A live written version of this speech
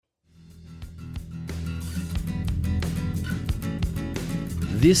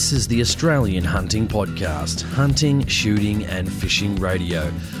This is the Australian Hunting Podcast, hunting, shooting and fishing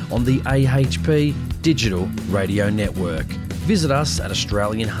radio on the AHP Digital Radio Network. Visit us at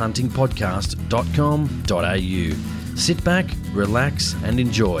australianhuntingpodcast.com.au. Sit back, relax and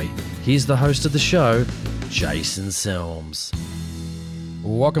enjoy. Here's the host of the show, Jason Selms.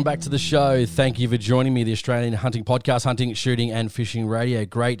 Welcome back to the show. Thank you for joining me, the Australian Hunting Podcast, hunting, shooting and fishing radio.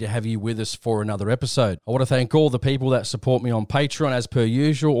 Great to have you with us for another episode. I want to thank all the people that support me on Patreon as per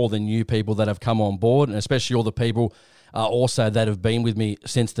usual, all the new people that have come on board, and especially all the people also that have been with me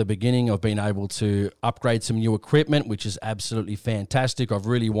since the beginning. I've been able to upgrade some new equipment, which is absolutely fantastic. I've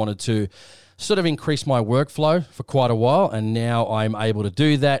really wanted to sort of increase my workflow for quite a while, and now I'm able to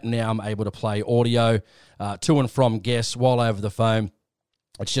do that. Now I'm able to play audio to and from guests while over the phone.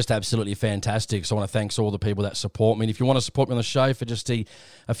 It's just absolutely fantastic. So I want to thank all the people that support me. And if you want to support me on the show for just a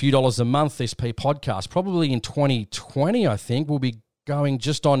few dollars a month, this podcast, probably in 2020, I think, will be going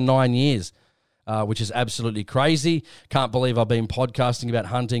just on 9 years, which is absolutely crazy. Can't believe I've been podcasting about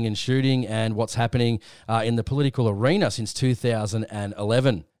hunting and shooting and what's happening in the political arena since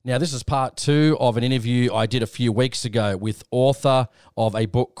 2011. Now, this is part two of an interview I did a few weeks ago with author of a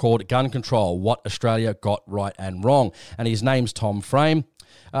book called Gun Control, What Australia Got Right and Wrong. And his name's Tom Frame.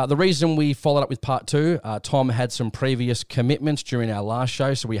 The reason we followed up with part two, Tom had some previous commitments during our last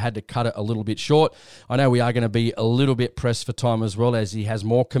show, so we had to cut it a little bit short. I know we are going to be a little bit pressed for time as well, as he has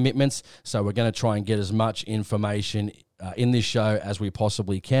more commitments, so we're going to try and get as much information in this show as we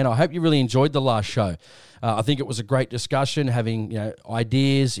possibly can. I hope you really enjoyed the last show. I think it was a great discussion, having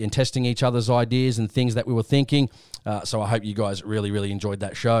ideas and testing each other's ideas and things that we were thinking. So I hope you guys really enjoyed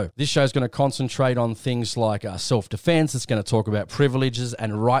that show. This show is going to concentrate on things like self-defense. It's going to talk about privileges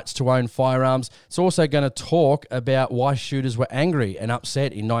and rights to own firearms. It's also going to talk about why shooters were angry and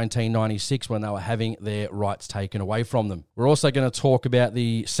upset in 1996 when they were having their rights taken away from them. We're also going to talk about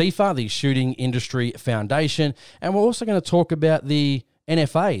the CIFA, the Shooting Industry Foundation, and we're also going to talk about the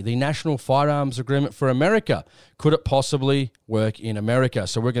NFA, the National Firearms Agreement for America. Could it possibly work in America?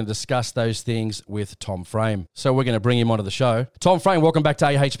 So we're going to discuss those things with Tom Frame. So we're going to bring him onto the show. Tom Frame, welcome back to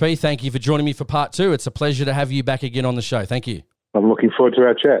AHP. Thank you for joining me for part two. It's a pleasure to have you back again on the show. Thank you. I'm looking forward to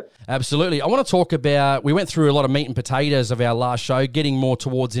our chat. Absolutely. I want to talk about, we went through a lot of meat and potatoes of our last show, getting more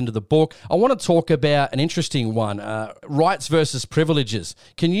towards into the book. I want to talk about an interesting one, rights versus privileges.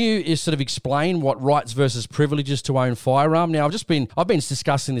 Can you sort of explain what rights versus privileges to own firearm? Now, I've been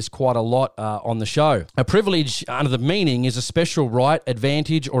discussing this quite a lot on the show. A privilege, under the meaning, is a special right,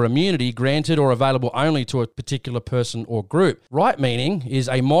 advantage, or immunity granted or available only to a particular person or group. Right meaning is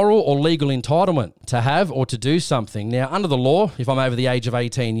a moral or legal entitlement to have or to do something. Now, under the law, if I'm over the age of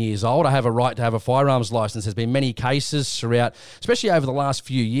 18 years old, I have a right to have a firearms license. There's been many cases throughout, especially over the last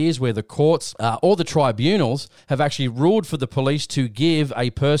few years, where the courts or the tribunals have actually ruled for the police to give a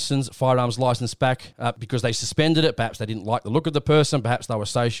person's firearms license back because they suspended it. Perhaps they didn't like the look of the person. Perhaps they were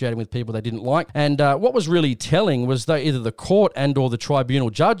associating with people they didn't like. And what was really telling was that either the court and or the tribunal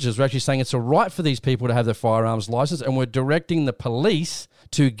judges were actually saying it's a right for these people to have their firearms license, and were directing the police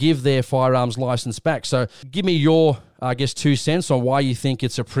to give their firearms license back. So give me your 2 cents on why you think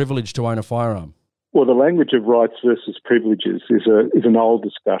it's a privilege to own a firearm. Well, the language of rights versus privileges is an old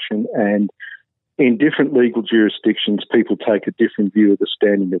discussion, and in different legal jurisdictions, people take a different view of the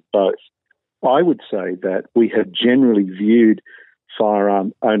standing of both. I would say that we have generally viewed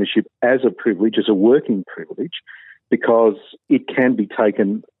firearm ownership as a privilege, as a working privilege, because it can be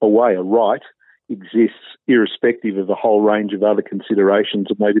taken away. A right exists irrespective of a whole range of other considerations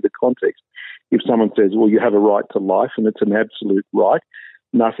and maybe the context. If someone says, well, you have a right to life and it's an absolute right,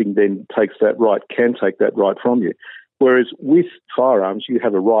 nothing then can take that right from you. Whereas with firearms, you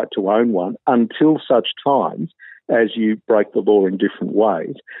have a right to own one until such times as you break the law in different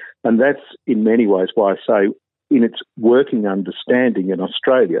ways. And that's in many ways why I say in its working understanding in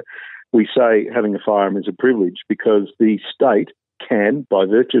Australia, we say having a firearm is a privilege because the state can, by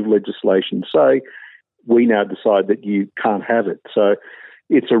virtue of legislation, say, we now decide that you can't have it. So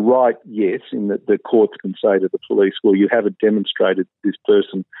it's a right, yes, in that the courts can say to the police, well, you haven't demonstrated this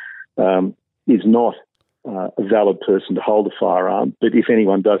person is not a valid person to hold a firearm, but if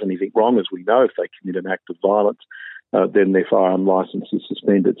anyone does anything wrong, as we know, if they commit an act of violence, then their firearm licence is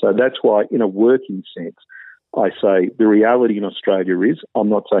suspended. So that's why, in a working sense, I say the reality in Australia is, I'm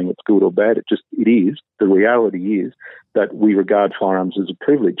not saying it's good or bad, it is, the reality is that we regard firearms as a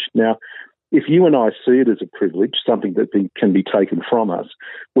privilege. Now, if you and I see it as a privilege, something that can be taken from us,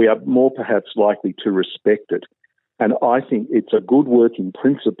 we are more perhaps likely to respect it. And I think it's a good working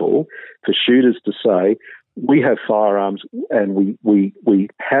principle for shooters to say, we have firearms and we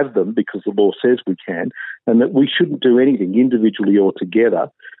have them because the law says we can, and that we shouldn't do anything individually or together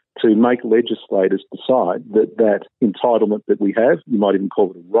to make legislators decide that that entitlement that we have, you might even call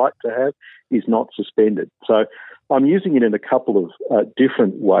it a right to have, is not suspended. So I'm using it in a couple of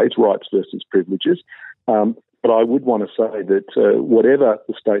different ways, rights versus privileges. But I would want to say that whatever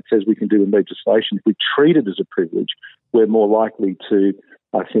the state says we can do in legislation, if we treat it as a privilege, we're more likely to,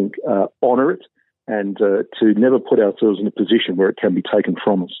 I think, honour it and to never put ourselves in a position where it can be taken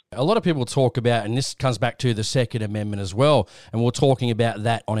from us. A lot of people talk about, and this comes back to the Second Amendment as well, and we're talking about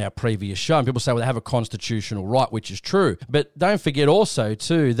that on our previous show, and people say, well, they have a constitutional right, which is true. But don't forget also,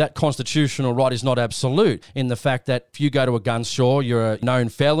 too, that constitutional right is not absolute in the fact that if you go to a gun store, you're a known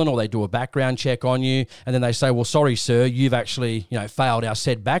felon, or they do a background check on you, and then they say, well, sorry, sir, you've actually failed our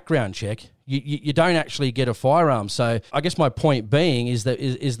said background check. You don't actually get a firearm. So I guess my point being is that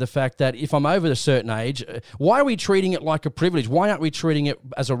is the fact that if I'm over a certain age, why are we treating it like a privilege? Why aren't we treating it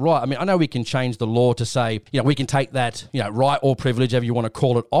as a right? I mean, I know we can change the law to say, we can take that, right or privilege, however you want to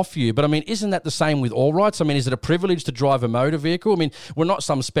call it, off you. But I mean, isn't that the same with all rights? I mean, is it a privilege to drive a motor vehicle? I mean, we're not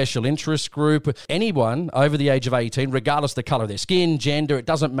some special interest group. Anyone over the age of 18, regardless of the colour of their skin, gender, it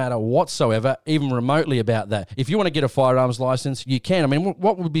doesn't matter whatsoever, even remotely about that. If you want to get a firearms license, you can. I mean,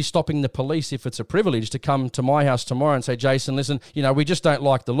 what would be stopping the police if it's a privilege to come to my house tomorrow and say, Jason, listen, we just don't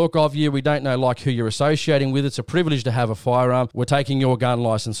like the look of you. We don't know who you're associating with. It's a privilege to have a firearm. We're taking your gun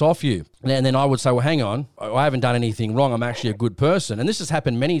license off you. And then I would say, well, hang on, I haven't done anything wrong. I'm actually a good person. And this has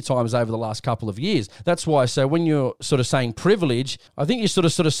happened many times over the last couple of years. That's why I say when you're sort of saying privilege, I think you're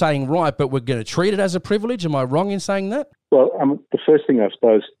sort of saying right, but we're going to treat it as a privilege. Am I wrong in saying that? Well, the first thing I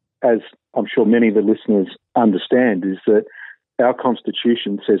suppose, as I'm sure many of the listeners understand, is that our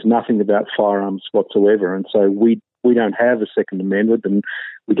Constitution says nothing about firearms whatsoever, and so we don't have a Second Amendment, and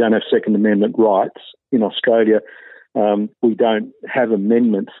we don't have Second Amendment rights. In Australia, we don't have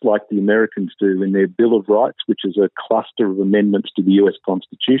amendments like the Americans do in their Bill of Rights, which is a cluster of amendments to the US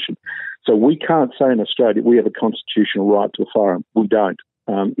Constitution. So we can't say in Australia we have a constitutional right to a firearm. We don't.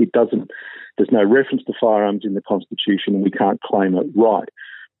 There's no reference to firearms in the Constitution, and we can't claim a right.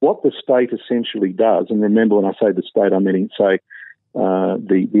 What the state essentially does, and remember when I say the state, I mean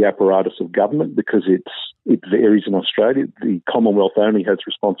the apparatus of government, because it varies in Australia. The Commonwealth only has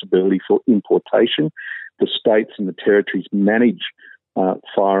responsibility for importation. The states and the territories manage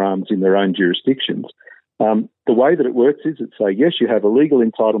firearms in their own jurisdictions. The way that it works is it's yes, you have a legal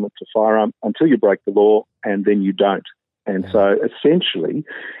entitlement to firearm until you break the law, and then you don't. And so essentially,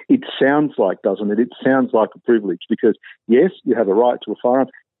 it sounds like, doesn't it? It sounds like a privilege because, yes, you have a right to a firearm.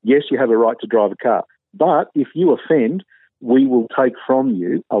 Yes, you have a right to drive a car. But if you offend, we will take from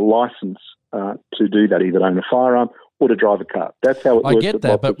you a license to do that, either own a firearm or to drive a car. That's how it works. I get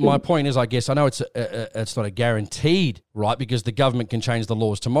that, but my point is, I guess, I know it's not a guaranteed right, because the government can change the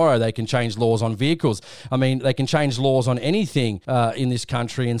laws tomorrow. They can change laws on vehicles. I mean, they can change laws on anything in this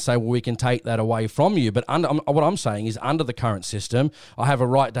country and say, well, we can take that away from you. But what I'm saying is, under the current system, I have a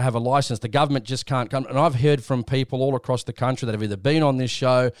right to have a license. The government just can't come. And I've heard from people all across the country that have either been on this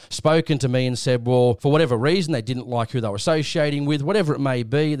show, spoken to me and said, well, for whatever reason, they didn't like who they were associating with, whatever it may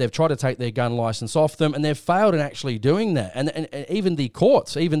be, they've tried to take their gun license off them, and they've failed in actually doing that. And even the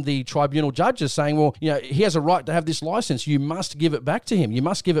courts, even the tribunal judges saying, well, he has a right to have this license. You must give it back to him. You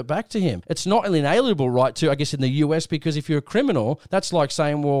must give it back to him. It's not an inalienable right to, I guess, in the US, because if you're a criminal, that's like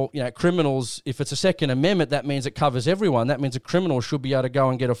saying, well, criminals, if it's a Second Amendment, that means it covers everyone. That means a criminal should be able to go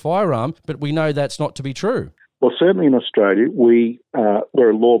and get a firearm. But we know that's not to be true. Well, certainly in Australia, we're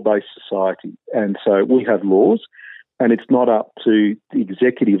a law-based society, and so we have laws, and it's not up to the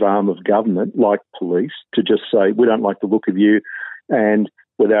executive arm of government, like police, to just say, we don't like the look of you, and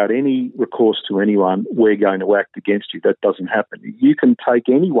without any recourse to anyone, we're going to act against you. That doesn't happen. You can take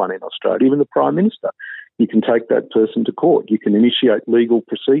anyone in Australia, even the Prime Minister. You can take that person to court. You can initiate legal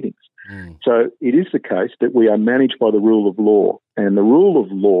proceedings. So it is the case that we are managed by the rule of law, and the rule of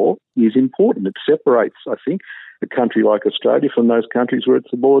law is important. It separates, I think, a country like Australia from those countries where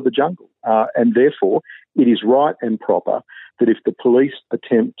it's the law of the jungle. And therefore, it is right and proper that if the police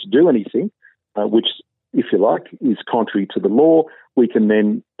attempt to do anything, which, if you like, is contrary to the law, we can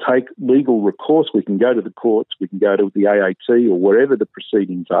then take legal recourse. We can go to the courts, we can go to the AAT or wherever the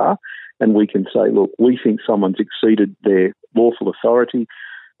proceedings are, and we can say, look, we think someone's exceeded their lawful authority,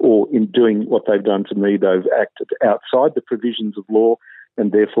 or in doing what they've done to me, they've acted outside the provisions of law,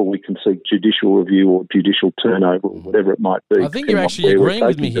 and therefore we can seek judicial review or judicial turnover or whatever it might be. I think you're actually agreeing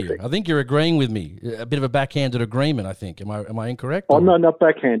with me here. I think you're agreeing with me. A bit of a backhanded agreement, I think. Am I incorrect? Oh, no, not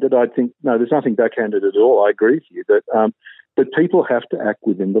backhanded. I think, no, there's nothing backhanded at all. I agree with you that But people have to act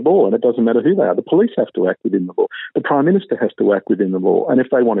within the law, and it doesn't matter who they are. The police have to act within the law. The Prime Minister has to act within the law. And if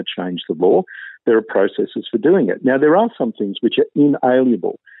they want to change the law, there are processes for doing it. Now, there are some things which are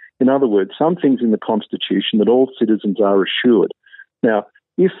inalienable. In other words, some things in the Constitution that all citizens are assured. Now,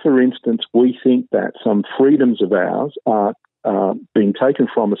 if, for instance, we think that some freedoms of ours are being taken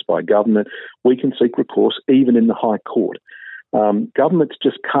from us by government, we can seek recourse even in the High Court. Governments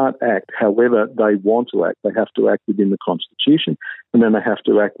just can't act however they want to act. They have to act within the Constitution, and then they have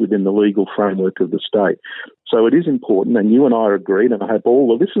to act within the legal framework of the state. So it is important, and you and I are agreed, and I hope all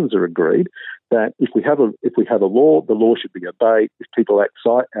the listeners are agreed, that if we have a law, the law should be obeyed. If people act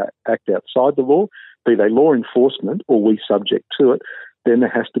outside the law, be they law enforcement or we subject to it, then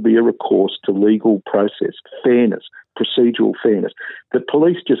there has to be a recourse to legal process, fairness, procedural fairness. The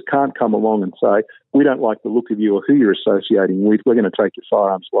police just can't come along and say, we don't like the look of you or who you're associating with, we're going to take your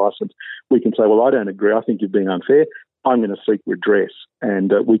firearms licence. We can say, well, I don't agree, I think you've been unfair, I'm going to seek redress,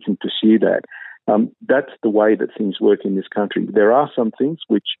 and we can pursue that. That's the way that things work in this country. There are some things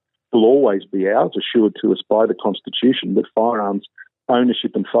which will always be ours, assured to us by the Constitution, but firearms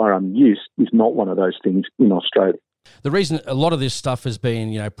ownership and firearm use is not one of those things in Australia. The reason a lot of this stuff has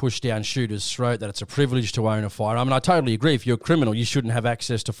been, pushed down shooters' throat, that it's a privilege to own a firearm, and I totally agree. If you're a criminal, you shouldn't have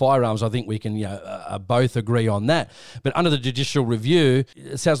access to firearms. I think we can both agree on that. But under the judicial review,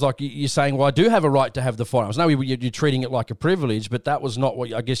 it sounds like you're saying, well, I do have a right to have the firearms. No, you're treating it like a privilege, but that was not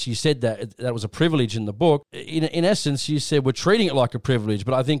what, I guess you said that was a privilege in the book. In essence, you said we're treating it like a privilege,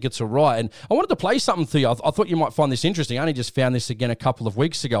 but I think it's a right. And I wanted to play something for you. I thought you might find this interesting. I only just found this again a couple of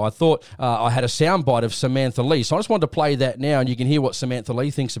weeks ago. I thought I had a soundbite of Samantha Lee, so I just wanted to play that now, and you can hear what Samantha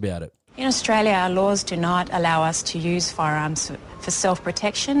Lee thinks about it. In Australia, our laws do not allow us to use firearms for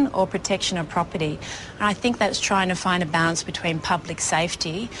self-protection or protection of property. And I think that's trying to find a balance between public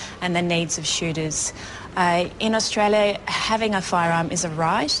safety and the needs of shooters. In Australia, having a firearm is a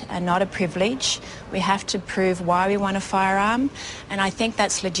right and not a privilege. We have to prove why we want a firearm, and I think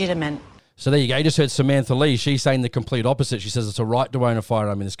that's legitimate. So there you go. You just heard Samantha Lee. She's saying the complete opposite. She says it's a right to own a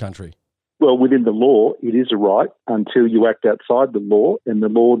firearm in this country. Well, within the law, it is a right until you act outside the law, and the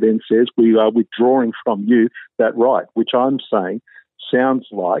law then says we are withdrawing from you that right, which I'm saying sounds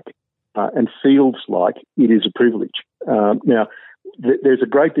like and feels like it is a privilege. Now, there's a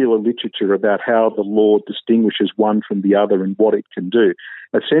great deal of literature about how the law distinguishes one from the other and what it can do.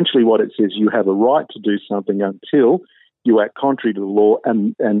 Essentially what it says, you have a right to do something until you act contrary to the law,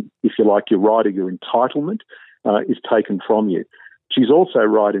 and if you like, your right or your entitlement is taken from you. She's also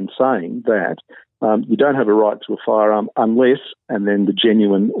right in saying that you don't have a right to a firearm unless, and then the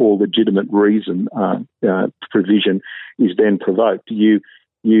genuine or legitimate reason provision is then provoked. You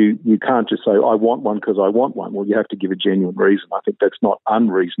can't just say, I want one because I want one. Well, you have to give a genuine reason. I think that's not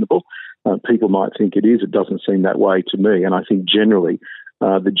unreasonable. People might think it is. It doesn't seem that way to me. And I think generally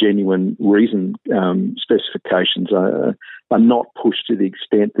the genuine reason specifications are not pushed to the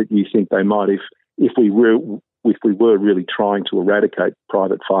extent that you think they might if we were really trying to eradicate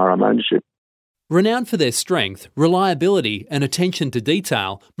private firearm ownership. Renowned for their strength, reliability and attention to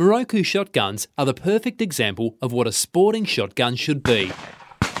detail, Moroku shotguns are the perfect example of what a sporting shotgun should be.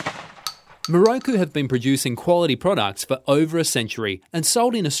 Moroku have been producing quality products for over a century and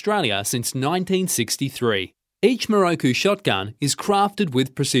sold in Australia since 1963. Each Moroku shotgun is crafted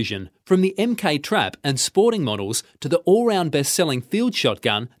with precision, from the MK Trap and sporting models to the all-round best-selling field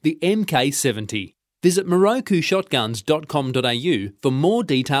shotgun, the MK70. Visit morokushotguns.com.au for more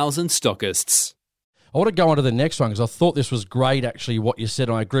details and stockists. I want to go on to the next one because I thought this was great, actually, what you said,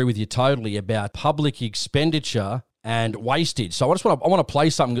 and I agree with you totally about public expenditure and wastage. So I want to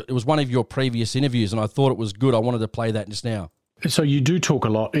play something. It was one of your previous interviews, and I thought it was good. I wanted to play that just now. So you do talk a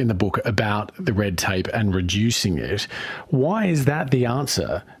lot in the book about the red tape and reducing it. Why is that the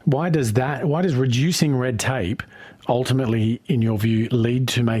answer? Why does reducing red tape ultimately, in your view, lead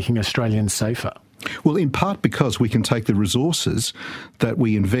to making Australians safer? Well, in part because we can take the resources that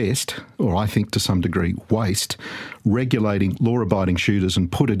we invest, or I think to some degree waste, regulating law-abiding shooters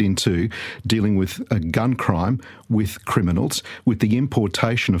and put it into dealing with a gun crime with criminals, with the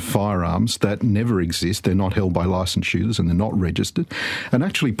importation of firearms that never exist, they're not held by licensed shooters and they're not registered, and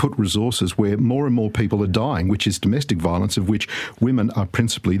actually put resources where more and more people are dying, which is domestic violence, of which women are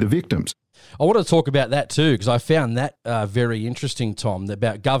principally the victims. I want to talk about that too, because I found that very interesting, Tom,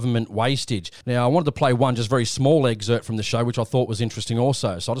 about government wastage. Now, I wanted to play one just very small excerpt from the show, which I thought was interesting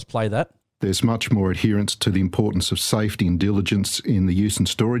also. So I'll just play that. There's much more adherence to the importance of safety and diligence in the use and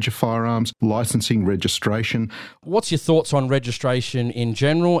storage of firearms, licensing, registration. What's your thoughts on registration in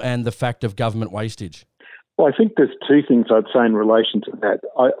general and the fact of government wastage? Well, I think there's two things I'd say in relation to that.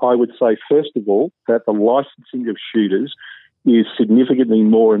 I would say, first of all, that the licensing of shooters is significantly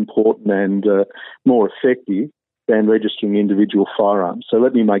more important and more effective than registering individual firearms. So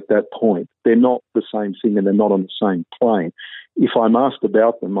let me make that point. They're not the same thing and they're not on the same plane. If I'm asked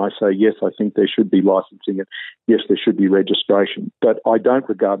about them, I say, yes, I think there should be licensing and yes, there should be registration. But I don't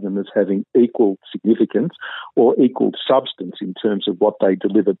regard them as having equal significance or equal substance in terms of what they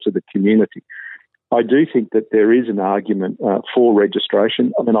deliver to the community. I do think that there is an argument for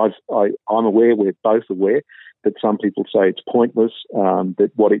registration. I mean, I'm aware, we're both aware, that some people say it's pointless,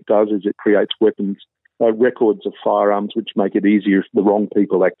 that what it does is it creates records of firearms which make it easier if the wrong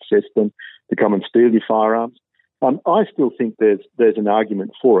people access them to come and steal your firearms. I still think there's an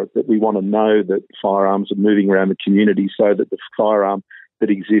argument for it, that we want to know that firearms are moving around the community so that the firearm that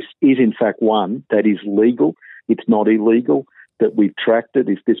exists is in fact one that is legal. It's not illegal, that we've tracked it.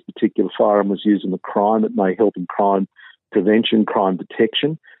 If this particular firearm was used in a crime, it may help in crime prevention, crime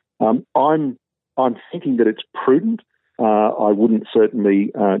detection. I'm thinking that it's prudent. I wouldn't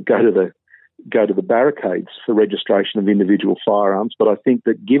certainly go to the barricades for registration of individual firearms, but I think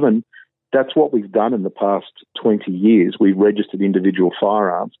that given that's what we've done in the past 20 years, we've registered individual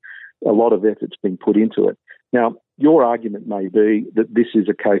firearms, a lot of effort's been put into it. Now, your argument may be that this is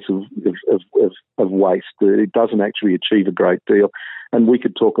a case of waste, that it doesn't actually achieve a great deal, and we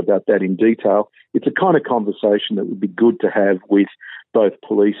could talk about that in detail. It's a kind of conversation that would be good to have with both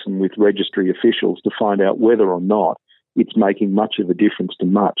police and with registry officials to find out whether or not it's making much of a difference to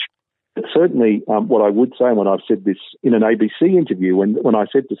much. But certainly what I would say, when I've said this in an ABC interview, when I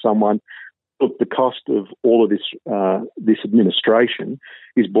said to someone, look, the cost of all of this administration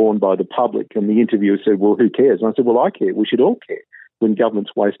is borne by the public, and the interviewer said, well, who cares? And I said, well, I care. We should all care when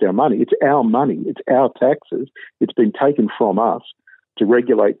governments waste our money. It's our money. It's our taxes. It's been taken from us to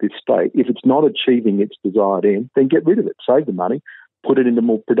regulate this state. If it's not achieving its desired end, then get rid of it. Save the money. Put it into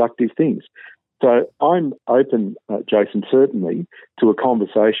more productive things. So I'm open, Jason, certainly to a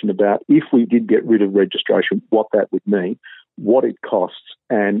conversation about if we did get rid of registration, what that would mean, what it costs,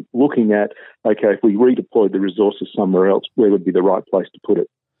 and looking at, okay, if we redeployed the resources somewhere else, where would be the right place to put it?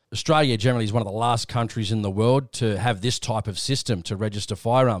 Australia generally is one of the last countries in the world to have this type of system to register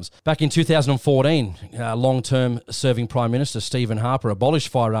firearms. Back in 2014, long-term serving Prime Minister Stephen Harper abolished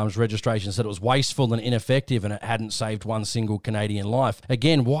firearms registration, said it was wasteful and ineffective and it hadn't saved one single Canadian life.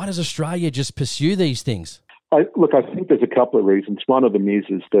 Again, why does Australia just pursue these things? I think there's a couple of reasons. One of them is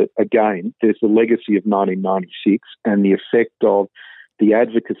that, again, there's the legacy of 1996 and the effect of the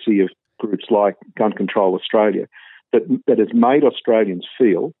advocacy of groups like Gun Control Australia that has made Australians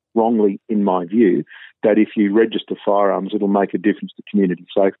feel, wrongly in my view, that if you register firearms, it'll make a difference to community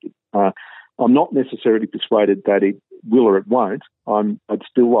safety. I'm not necessarily persuaded that it will or it won't. I'd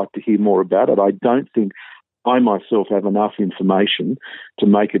still like to hear more about it. I don't think I myself have enough information to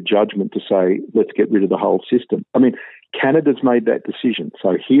make a judgment to say, let's get rid of the whole system. I mean, Canada's made that decision.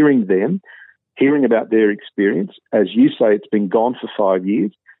 So hearing about their experience, as you say, it's been gone for 5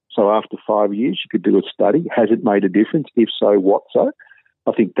 years. So after 5 years, you could do a study. Has it made a difference? If so, what so?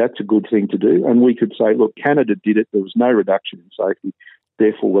 I think that's a good thing to do. And we could say, look, Canada did it. There was no reduction in safety.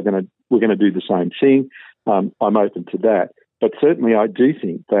 Therefore, we're going to do the same thing. I'm open to that. But certainly I do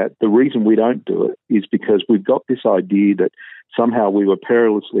think that the reason we don't do it is because we've got this idea that somehow we were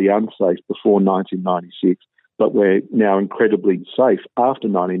perilously unsafe before 1996, but we're now incredibly safe after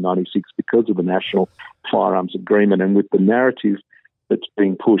 1996 because of the National Firearms Agreement, and with the narrative that's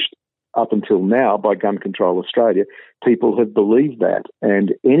being pushed up until now by Gun Control Australia, people have believed that.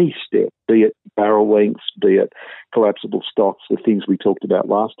 And any step, be it barrel lengths, be it collapsible stocks, the things we talked about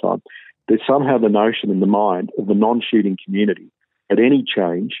last time, there's somehow the notion in the mind of the non-shooting community that any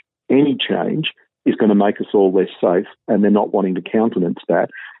change is going to make us all less safe, and they're not wanting to countenance that.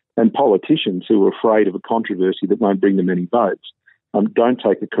 And politicians who are afraid of a controversy that won't bring them any votes don't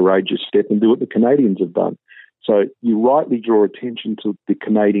take a courageous step and do what the Canadians have done. So you rightly draw attention to the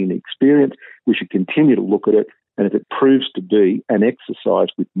Canadian experience. We should continue to look at it, and if it proves to be an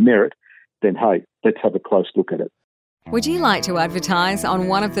exercise with merit, then hey, let's have a close look at it. Would you like to advertise on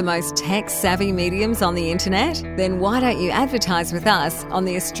one of the most tech-savvy mediums on the internet? Then why don't you advertise with us on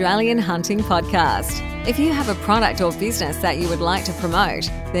the Australian Hunting Podcast? If you have a product or business that you would like to promote,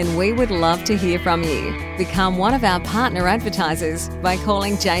 then we would love to hear from you. Become one of our partner advertisers by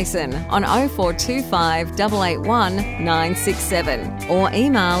calling Jason on 0425 881 967 or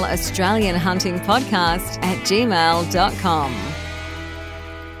email australianhuntingpodcast@gmail.com.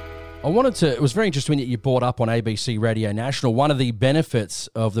 It was very interesting that you brought up on ABC Radio National one of the benefits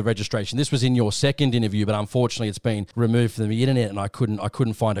of the registration. This was in your second interview, but unfortunately it's been removed from the internet and I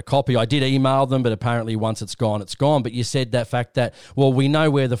couldn't find a copy. I did email them, but apparently once it's gone, it's gone. But you said that fact that, well, we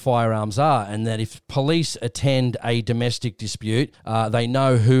know where the firearms are and that if police attend a domestic dispute, they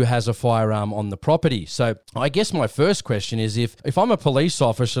know who has a firearm on the property. So I guess my first question is if I'm a police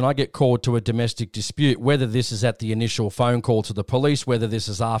officer and I get called to a domestic dispute, whether this is at the initial phone call to the police, whether this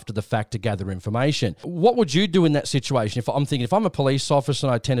is after the fact to gather information, what would you do in that situation? If I'm a police officer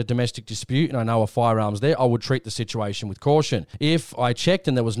and I attend a domestic dispute and I know a firearm's there, I would treat the situation with caution. If I checked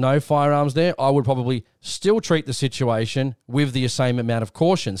and there was no firearms there, I would probably still treat the situation with the same amount of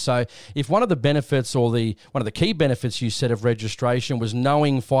caution. So if one of the benefits or one of the key benefits you said of registration was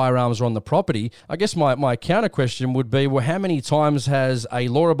knowing firearms are on the property, I guess my counter question would be, well, how many times has a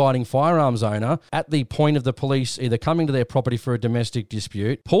law-abiding firearms owner at the point of the police either coming to their property for a domestic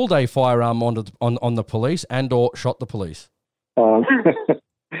dispute, pulled a firearm on the police and or shot the police?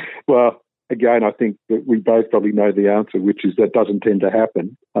 Well, again, I think that we both probably know the answer, which is that doesn't tend to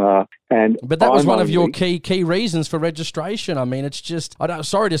happen. But that was one of your key reasons for registration. I mean, it's just,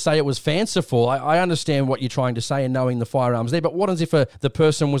 sorry to say it was fanciful. I understand what you're trying to say and knowing the firearms there, but what if the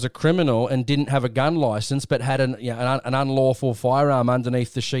person was a criminal and didn't have a gun license but had an unlawful firearm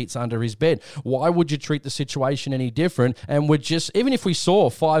underneath the sheets under his bed? Why would you treat the situation any different? And even if we saw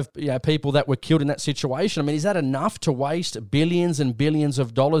 5 people that were killed in that situation, I mean, is that enough to waste billions and billions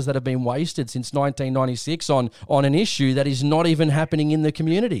of dollars that have been wasted since 1996 on an issue that is not even happening in the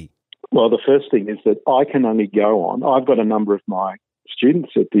community? Well, the first thing is that I can only go on. I've got a number of my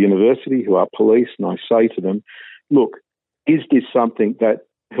students at the university who are police, and I say to them, look, is this something that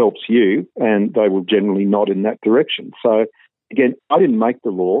helps you? And they will generally nod in that direction. So, again, I didn't make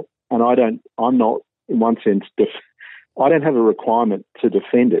the law, and I'm not, in one sense, I don't have a requirement to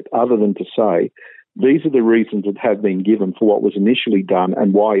defend it other than to say, these are the reasons that have been given for what was initially done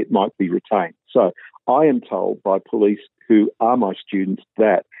and why it might be retained. So I am told by police who are my students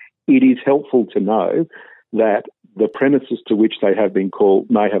that it is helpful to know that the premises to which they have been called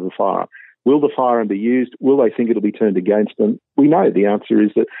may have a firearm. Will the firearm be used? Will they think it'll be turned against them? We know the answer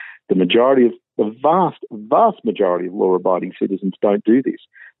is that the vast majority of law-abiding citizens don't do this.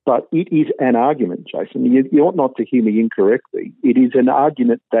 But it is an argument, Jason. You ought not to hear me incorrectly. It is an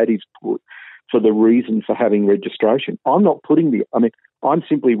argument that is put for the reason for having registration. I'm I'm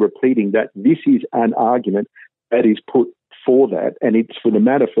simply repeating that this is an argument that is put for that, and it's for the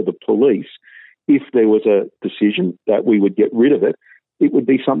matter for the police. If there was a decision that we would get rid of it, it would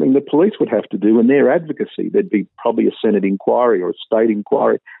be something the police would have to do in their advocacy. There'd be probably a Senate inquiry or a state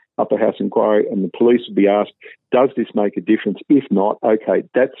inquiry, upper house inquiry, and the police would be asked, does this make a difference? If not, okay,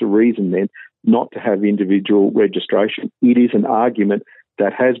 that's a reason then not to have individual registration. It is an argument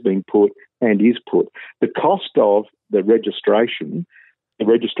that has been put and is put. The cost of the registration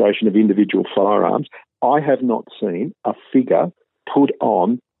of individual firearms, I have not seen a figure put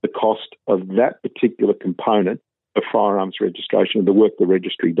on the cost of that particular component of firearms registration and the work the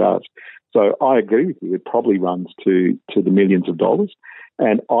registry does. So I agree with you. It probably runs to the millions of dollars.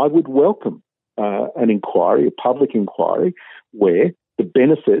 And I would welcome an inquiry, a public inquiry, where the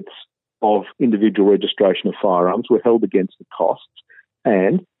benefits of individual registration of firearms were held against the costs,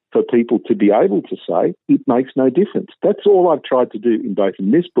 and for people to be able to say it makes no difference. That's all I've tried to do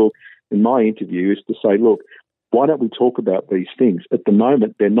in this book and my interview, is to say, look, why don't we talk about these things? At the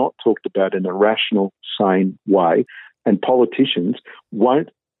moment, they're not talked about in a rational, sane way, and politicians won't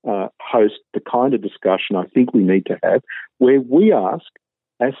host the kind of discussion I think we need to have, where we ask,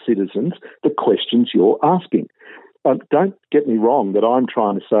 as citizens, the questions you're asking. Don't get me wrong that I'm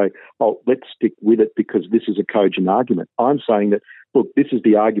trying to say, let's stick with it because this is a cogent argument. I'm saying that, look, this is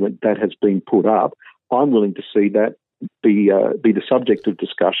the argument that has been put up. I'm willing to see that be the subject of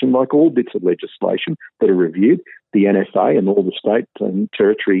discussion, like all bits of legislation that are reviewed. The NFA and all the state and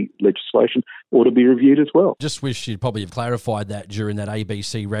territory legislation ought to be reviewed as well. Just wish you'd probably have clarified that during that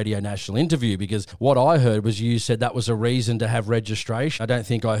ABC Radio National interview, because what I heard was you said that was a reason to have registration. I don't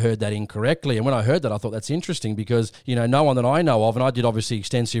think I heard that incorrectly. And when I heard that, I thought that's interesting because, no one that I know of, and I did obviously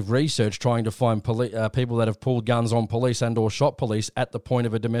extensive research trying to find people that have pulled guns on police and or shot police at the point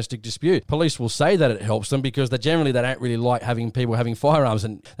of a domestic dispute. Police will say that it helps them because they don't really like having people having firearms,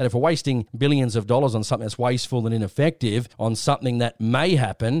 and that if we're wasting billions of dollars on something that's wasteful and ineffective, on something that may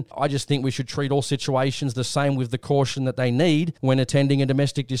happen, I just think we should treat all situations the same with the caution that they need when attending a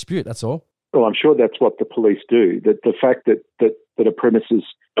domestic dispute. That's all. Well, I'm sure that's what the police do. That the fact that a premises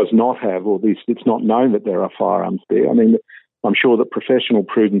does not have, or it's not known that there are firearms there. I mean, I'm sure that professional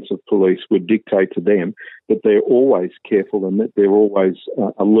prudence of police would dictate to them that they're always careful and that they're always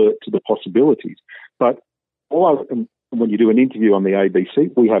alert to the possibilities. But when you do an interview on the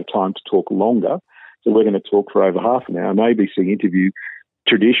ABC, we have time to talk longer. So we're going to talk for over half an hour. An ABC interview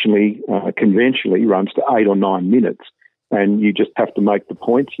traditionally, conventionally, runs to 8 or 9 minutes. And you just have to make the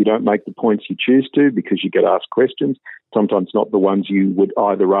points. You don't make the points you choose to because you get asked questions, sometimes not the ones you would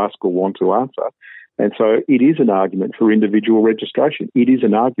either ask or want to answer. And so it is an argument for individual registration. It is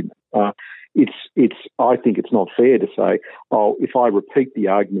an argument. I think it's not fair to say, oh, if I repeat the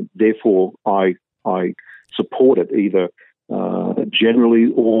argument, therefore I support it either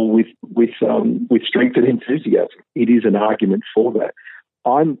generally or with strength and enthusiasm. It is an argument for that.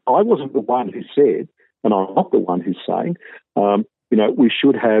 I wasn't the one who said, and I'm not the one who's saying, we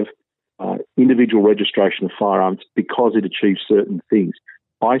should have individual registration of firearms because it achieves certain things.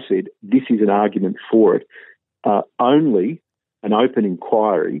 I said this is an argument for it. Only an open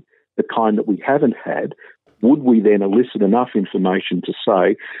inquiry, the kind that we haven't had, would we then elicit enough information to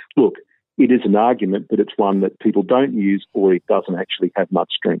say, look, it is an argument, but it's one that people don't use or it doesn't actually have much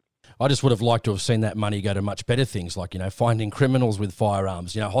strength. I just would have liked to have seen that money go to much better things like, finding criminals with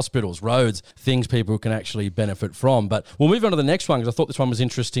firearms, hospitals, roads, things people can actually benefit from. But we'll move on to the next one because I thought this one was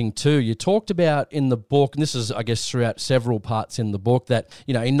interesting too. You talked about in the book, and this is, I guess, throughout several parts in the book, that,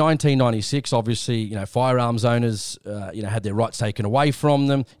 in 1996, obviously, firearms owners, had their rights taken away from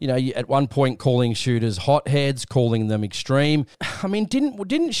them. At one point calling shooters hotheads, calling them extreme. I mean,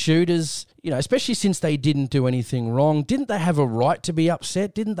 didn't shooters, especially since they didn't do anything wrong, didn't they have a right to be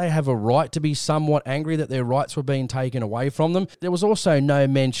upset? Didn't they have a right to be somewhat angry that their rights were being taken away from them? There was also no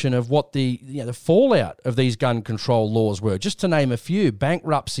mention of what the fallout of these gun control laws were. Just to name a few: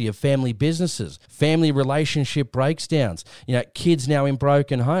 bankruptcy of family businesses, family relationship breakdowns, kids now in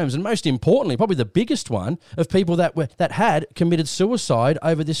broken homes, and most importantly, probably the biggest one, of people that had committed suicide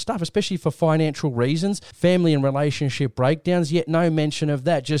over this stuff, especially for financial reasons, family and relationship breakdowns. Yet no mention of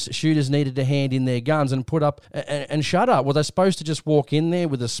that. Just shooters needed to hand in their guns and put up and shut up. Well, they're supposed to just walk in there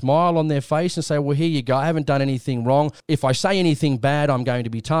with a smile on their face and say, well, here you go, I haven't done anything wrong. If I say anything bad, I'm going to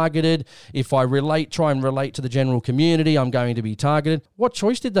be targeted. If I try and relate to the general community, I'm going to be targeted. What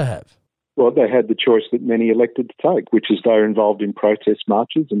choice did they have? Well, they had the choice that many elected to take, which is they were involved in protest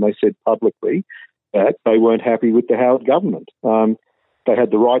marches and they said publicly that they weren't happy with the Howard government. They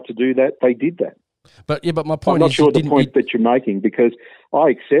had the right to do that. They did that. But my point I'm not sure the point that you're making, because I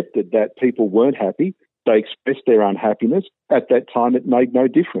accepted that people weren't happy. They expressed their unhappiness. At that time, it made no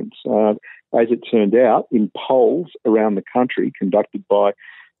difference. As it turned out, in polls around the country conducted by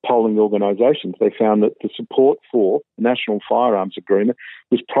polling organisations, they found that the support for the National Firearms Agreement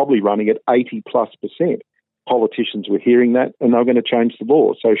was probably running at 80+%. Politicians were hearing that and they were going to change the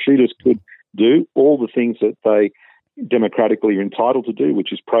law. So shooters could do all the things that they democratically are entitled to do,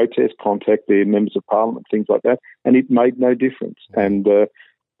 which is protest, contact their members of parliament, things like that, and it made no difference. And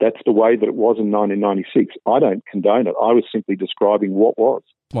that's the way that it was in 1996. I don't condone it. I was simply describing what was.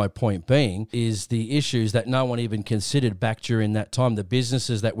 My point being is the issues that no one even considered back during that time, the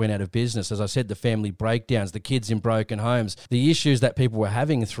businesses that went out of business, as I said, the family breakdowns, the kids in broken homes, the issues that people were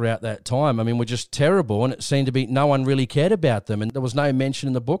having throughout that time, were just terrible, and it seemed to be no one really cared about them, and there was no mention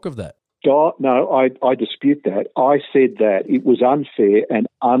in the book of that. No, I dispute that. I said that it was unfair and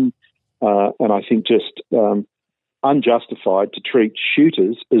I think just unjustified to treat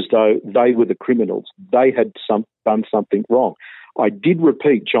shooters as though they were the criminals. They had done something wrong. I did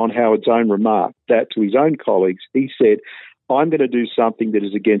repeat John Howard's own remark that to his own colleagues, he said, I'm going to do something that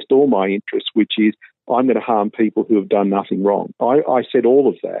is against all my interests, which is I'm going to harm people who have done nothing wrong. I said all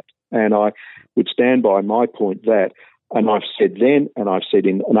of that, and I would stand by my point that. And I've said then, and I've said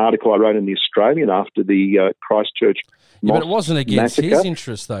in an article I wrote in The Australian after the Christchurch but it wasn't against massacre. His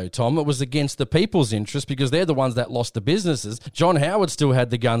interest, though, Tom. It was against the people's interest because they're the ones that lost the businesses. John Howard still had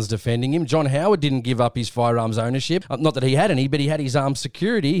the guns defending him. John Howard didn't give up his firearms ownership. Not that he had any, but he had his armed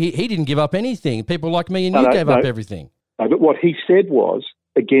security. He didn't give up anything. People like me and you gave up everything. But what he said was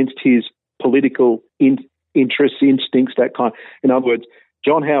against his political interests, instincts, that kind. In other words,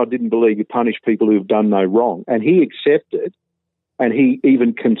 John Howard didn't believe you punish people who have done no wrong. And he accepted, and he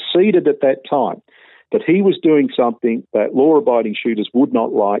even conceded at that time, that he was doing something that law-abiding shooters would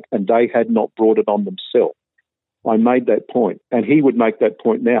not like, and they had not brought it on themselves. I made that point, and he would make that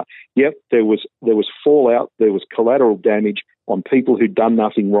point now. Yep, there was fallout, there was collateral damage on people who'd done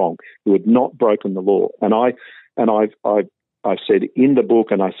nothing wrong, who had not broken the law. And I've said in the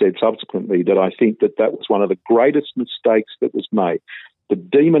book, and I said subsequently, that I think that was one of the greatest mistakes that was made. The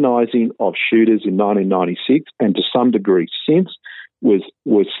demonising of shooters in 1996 and to some degree since, was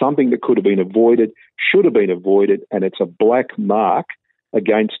something that could have been avoided, should have been avoided, and it's a black mark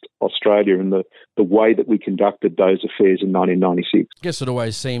against Australia in the way that we conducted those affairs in 1996. I guess it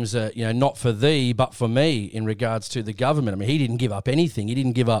always seems, not for thee, but for me in regards to the government. I mean, he didn't give up anything. He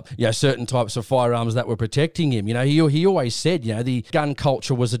didn't give up certain types of firearms that were protecting him. He always said, the gun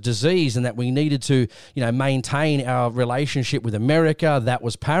culture was a disease and that we needed to, maintain our relationship with America. That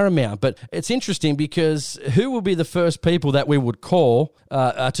was paramount. But it's interesting because who will be the first people that we would call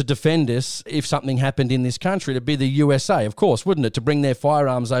to defend us if something happened in this country? It'd be the USA, of course, wouldn't it? To bring their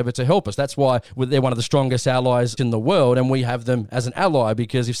firearms over to help us. That's why they're one of the strongest allies in the world, and we have them as an ally,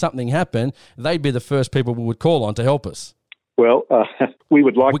 because if something happened, they'd be the first people we would call on to help us. Well, we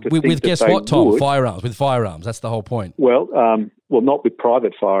would like to think with that guess they what, Tom? would. With firearms. That's the whole point. Well, not with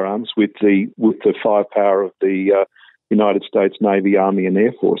private firearms, with the firepower of the United States Navy, Army, and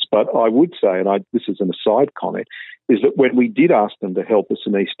Air Force. But I would say, and this is an aside comment, is that when we did ask them to help us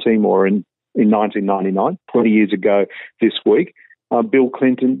in East Timor in 1999, 20 years ago this week, Bill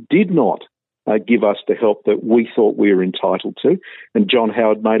Clinton did not give us the help that we thought we were entitled to. And John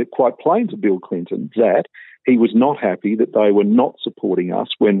Howard made it quite plain to Bill Clinton that he was not happy that they were not supporting us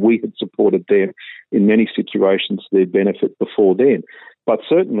when we had supported them in many situations to their benefit before then. But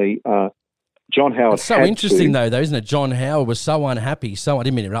certainly, John Howard. It's so interesting, though, isn't it? John Howard was so unhappy. I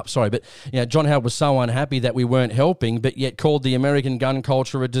didn't mean to interrupt, sorry, but John Howard was so unhappy that we weren't helping, but yet called the American gun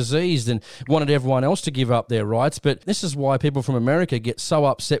culture a disease and wanted everyone else to give up their rights. But this is why people from America get so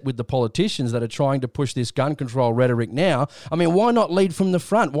upset with the politicians that are trying to push this gun control rhetoric now. I mean, why not lead from the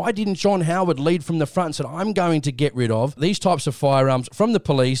front? Why didn't John Howard lead from the front and said, I'm going to get rid of these types of firearms from the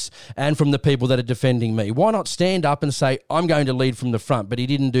police and from the people that are defending me? Why not stand up and say, I'm going to lead from the front? But he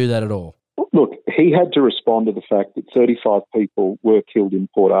didn't do that at all. Look, he had to respond to the fact that 35 people were killed in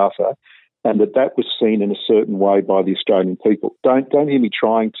Port Arthur and that was seen in a certain way by the Australian people. Don't hear me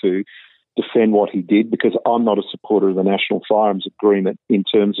trying to defend what he did, because I'm not a supporter of the National Firearms Agreement in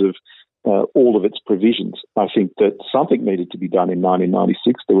terms of all of its provisions. I think that something needed to be done in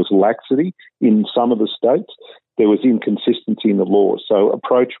 1996. There was laxity in some of the states. There was inconsistency in the law. So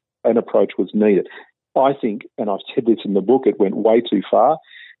an approach was needed. I think, and I've said this in the book, it went way too far,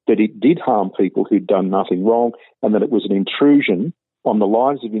 that it did harm people who'd done nothing wrong, and that it was an intrusion on the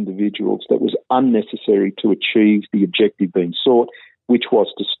lives of individuals that was unnecessary to achieve the objective being sought, which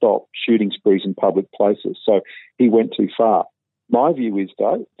was to stop shooting sprees in public places. So he went too far. My view is,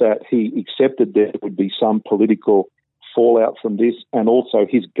 though, that he accepted there would be some political fallout from this, and also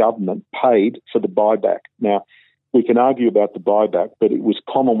his government paid for the buyback. Now, we can argue about the buyback, but it was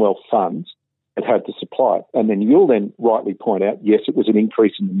Commonwealth funds that had to supply it. And then you'll then rightly point out, yes, it was an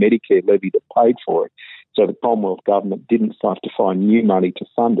increase in the Medicare levy that paid for it. So the Commonwealth government didn't have to find new money to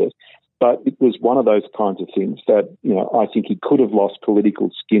fund it. But it was one of those kinds of things that, I think he could have lost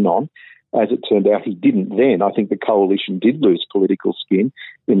political skin on. As it turned out, he didn't then. I think the coalition did lose political skin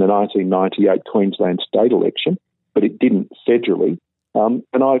in the 1998 Queensland state election, but it didn't federally.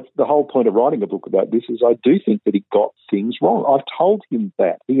 The whole point of writing a book about this is I do think that he got things wrong. I've told him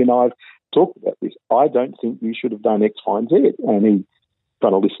that. He and I have talked about this. I don't think you should have done X, Y, and Z. And he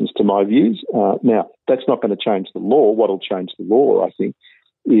kind of listens to my views. Now, that's not going to change the law. What will change the law, I think,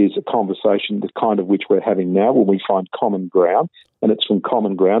 is a conversation the kind of which we're having now, when we find common ground, and it's from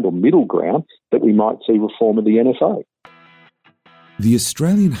common ground or middle ground that we might see reform of the NFA. The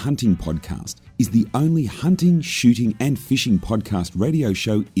Australian Hunting Podcast is the only hunting, shooting and fishing podcast radio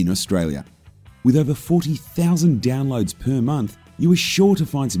show in Australia. With over 40,000 downloads per month, you are sure to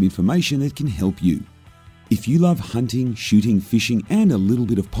find some information that can help you. If you love hunting, shooting, fishing and a little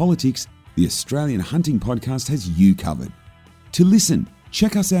bit of politics, the Australian Hunting Podcast has you covered. To listen,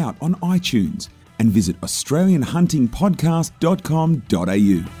 check us out on iTunes and visit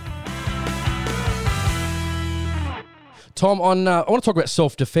australianhuntingpodcast.com.au. Tom, I want to talk about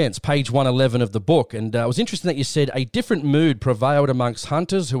self-defense, page 111 of the book, and it was interesting that you said a different mood prevailed amongst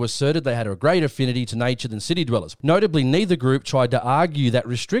hunters who asserted they had a great affinity to nature than city dwellers. Notably, neither group tried to argue that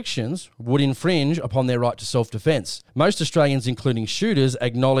restrictions would infringe upon their right to self-defense. Most Australians, including shooters,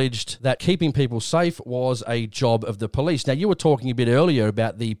 acknowledged that keeping people safe was a job of the police. Now, you were talking a bit earlier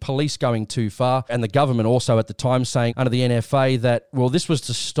about the police going too far, and the government also at the time saying under the NFA that, well, this was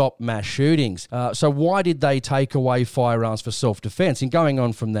to stop mass shootings. So why did they take away firearms for self-defense? And going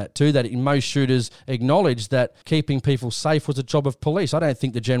on from that too, that most shooters acknowledged that keeping people safe was a job of police. I don't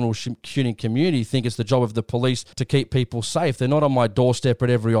think the general shooting community think it's the job of the police to keep people safe. They're not on my doorstep at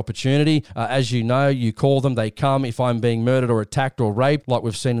every opportunity. As you know, you call them, they come. If I'm being murdered or attacked or raped, like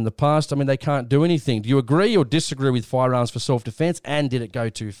we've seen in the past, I mean, they can't do anything. Do you agree or disagree with firearms for self-defense, and did it go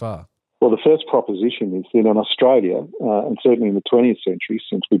too far? Well, the first proposition is that in Australia, and certainly in the 20th century,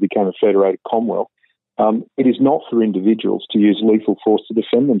 since we became a federated Commonwealth, it is not for individuals to use lethal force to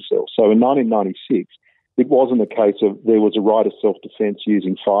defend themselves. So in 1996, it wasn't a case of there was a right of self-defence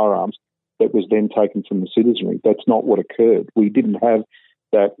using firearms that was then taken from the citizenry. That's not what occurred. We didn't have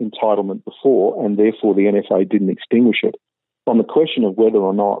that entitlement before, and therefore the NFA didn't extinguish it. On the question of whether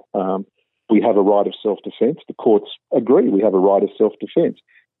or not we have a right of self-defence, the courts agree we have a right of self-defence,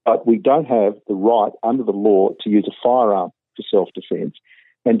 but we don't have the right under the law to use a firearm for self-defence.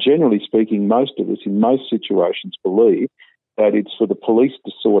 And generally speaking, most of us in most situations believe that it's for the police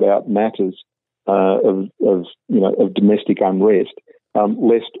to sort out matters of domestic unrest,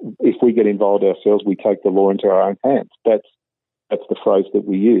 lest if we get involved ourselves, we take the law into our own hands. That's the phrase that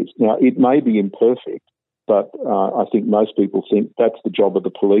we use. Now, it may be imperfect, but I think most people think that's the job of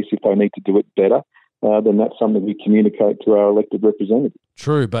the police. If they need to do it better, then that's something we communicate to our elected representatives.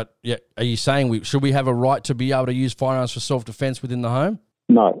 True, but are you saying should we have a right to be able to use firearms for self-defence within the home?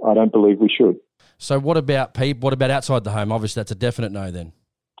 No, I don't believe we should. So what about people? What about outside the home? Obviously, that's a definite no then.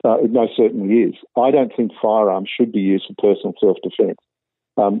 It most certainly is. I don't think firearms should be used for personal self-defence.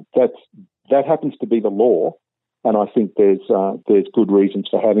 That happens to be the law, and I think there's good reasons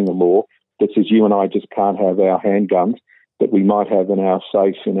for having a law that says you and I just can't have our handguns that we might have in our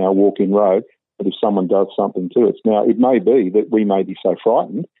safe in our walk-in road, but if someone does something to us. Now, it may be that we may be so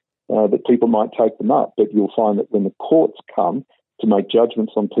frightened that people might take them up, but you'll find that when the courts come to make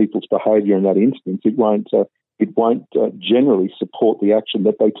judgments on people's behaviour in that instance, it won't generally support the action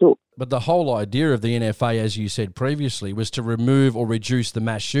that they took. But the whole idea of the NFA, as you said previously, was to remove or reduce the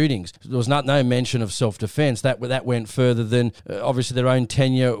mass shootings. There was no mention of self-defence. That went further than obviously their own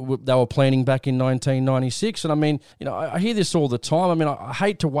tenure they were planning back in 1996. And I mean, I hear this all the time. I mean, I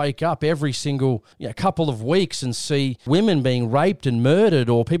hate to wake up every single couple of weeks and see women being raped and murdered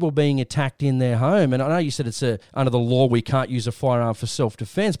or people being attacked in their home. And I know you said it's under the law we can't use a firearm for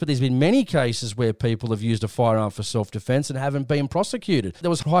self-defence, but there's been many cases where people have used a firearm for self-defence and haven't been prosecuted. There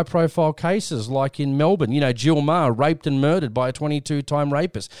was high-profile cases like in Melbourne, Jill Meagher raped and murdered by a 22-time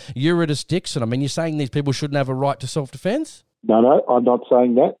rapist. Eurydice Dixon. I mean, you're saying these people shouldn't have a right to self-defence? No, I'm not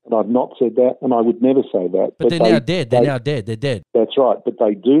saying that, and I've not said that, and I would never say that. But they're now dead. They're dead. That's right, but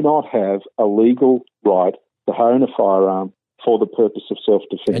they do not have a legal right to own a firearm for the purpose of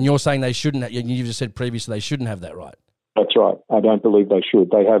self-defence. And you're saying they shouldn't, you just said previously they shouldn't have that right. That's right. I don't believe they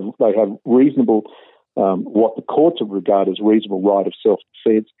should. They have reasonable, what the courts would regard as reasonable right of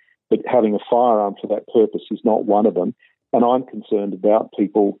self-defence, but having a firearm for that purpose is not one of them. And I'm concerned about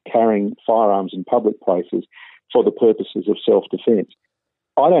people carrying firearms in public places for the purposes of self-defence.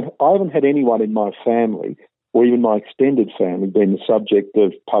 I haven't had anyone in my family or even my extended family been the subject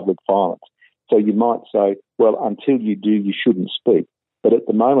of public violence. So you might say, well, until you do, you shouldn't speak. But at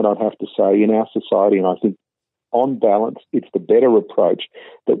the moment, I'd have to say in our society, and I think on balance, it's the better approach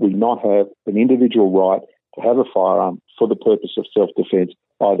that we not have an individual right to have a firearm for the purpose of self-defence,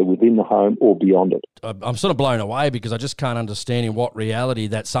 either within the home or beyond it. I'm sort of blown away because I just can't understand in what reality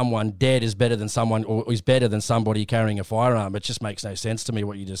that someone dead is better than someone or is better than somebody carrying a firearm. It just makes no sense to me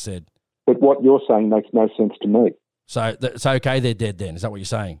what you just said. But what you're saying makes no sense to me. So it's okay they're dead then? Is that what you're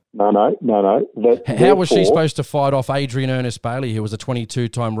saying? No. How was she supposed to fight off Adrian Ernest Bailey, who was a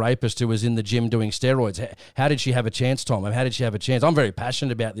 22-time rapist who was in the gym doing steroids? How did she have a chance, Tom? How did she have a chance? I'm very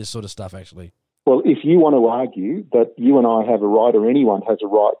passionate about this sort of stuff, actually. Well, if you want to argue that you and I have a right or anyone has a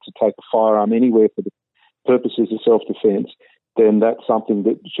right to take a firearm anywhere for the purposes of self-defence, then that's something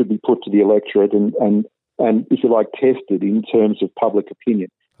that should be put to the electorate and if you like, tested in terms of public opinion.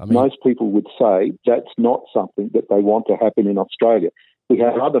 I mean, most people would say that's not something that they want to happen in Australia. We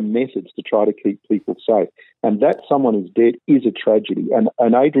have other methods to try to keep people safe. And that someone is dead is a tragedy.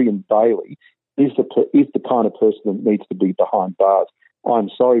 And Adrian Bailey is the kind of person that needs to be behind bars.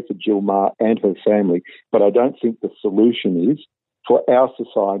 I'm sorry for Jill Meagher and her family, but I don't think the solution is for our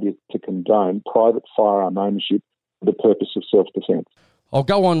society to condone private firearm ownership for the purpose of self-defence. I'll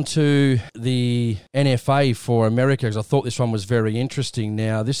go on to the NFA for America because I thought this one was very interesting.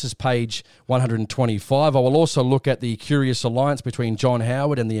 Now, this is page 125. I will also look at the curious alliance between John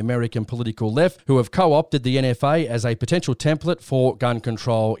Howard and the American political left, who have co-opted the NFA as a potential template for gun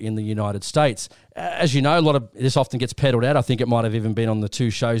control in the United States. As you know, a lot of this often gets peddled out. I think it might have even been on the two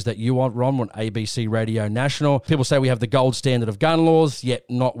shows that you are on ABC Radio National. People say we have the gold standard of gun laws, yet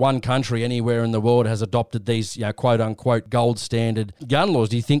not one country anywhere in the world has adopted these, quote-unquote gold standard gun laws.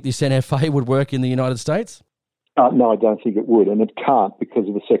 Do you think this NFA would work in the United States? No, I don't think it would, and it can't because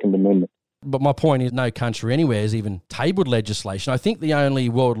of the Second Amendment. But my point is no country anywhere has even tabled legislation. I think the only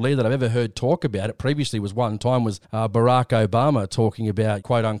world leader that I've ever heard talk about it previously was Barack Obama talking about,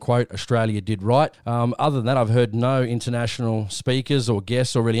 quote unquote, Australia did right. Other than that, I've heard no international speakers or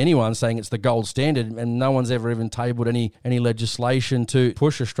guests or really anyone saying it's the gold standard, and no one's ever even tabled any legislation to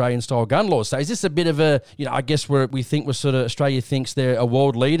push Australian-style gun laws. So is this a bit of a, I guess where we think Australia thinks they're a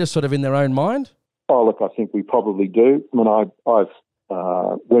world leader sort of in their own mind? Oh, look, I think we probably do. I mean,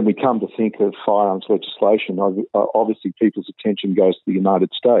 when we come to think of firearms legislation, obviously people's attention goes to the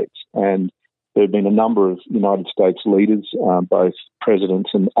United States. And there have been a number of United States leaders, both presidents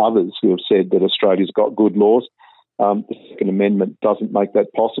and others, who have said that Australia's got good laws. The Second Amendment doesn't make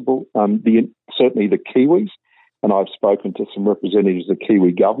that possible. Certainly the Kiwis, and I've spoken to some representatives of the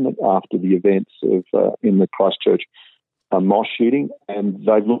Kiwi government after the events in the Christchurch mosque shooting, and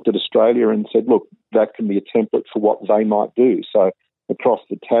they've looked at Australia and said, look, that can be a template for what they might do. So across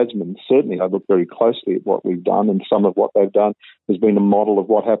the Tasman, certainly they look very closely at what we've done, and some of what they've done has been a model of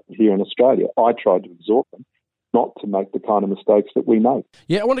what happened here in Australia. I tried to absorb them, not to make the kind of mistakes that we make.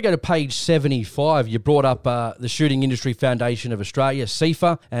 Yeah, I want to go to page 75. You brought up the Shooting Industry Foundation of Australia,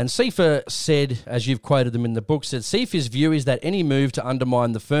 SIFA, and SIFA said, as you've quoted them in the book, said SIFA's view is that any move to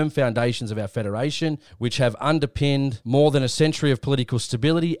undermine the firm foundations of our federation, which have underpinned more than a century of political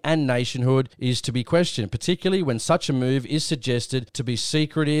stability and nationhood, is to be questioned, particularly when such a move is suggested to be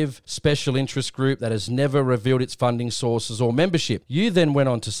secretive, special interest group that has never revealed its funding sources or membership. You then went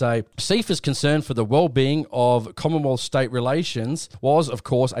on to say, SIFA's concern for the well-being of Commonwealth-state relations was, of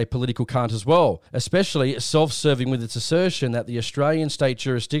course, a political cunt as well, especially self-serving with its assertion that the Australian state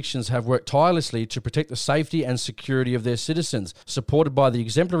jurisdictions have worked tirelessly to protect the safety and security of their citizens, supported by the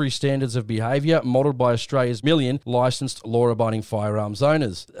exemplary standards of behaviour modelled by Australia's million licensed law-abiding firearms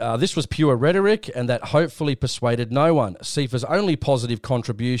owners. This was pure rhetoric, and that hopefully persuaded no one. SIFA's only positive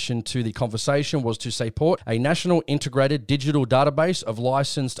contribution to the conversation was to support a national integrated digital database of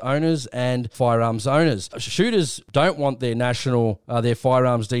licensed owners and firearms owners. Shooters don't want their their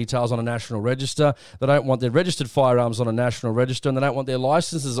firearms details on a national register. They don't want their registered firearms on a national register, and they don't want their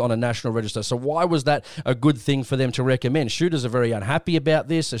licenses on a national register. So why was that a good thing for them to recommend? Shooters are very unhappy about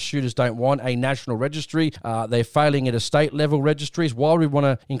this. Shooters don't want a national registry. They're failing at a state level registries. Why would we want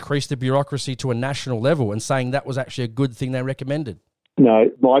to increase the bureaucracy to a national level, and saying that was actually a good thing they recommended?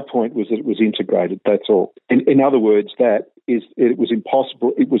 No, my point was that it was integrated. That's all. In other words, it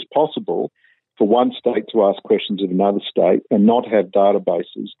was possible for one state to ask questions of another state and not have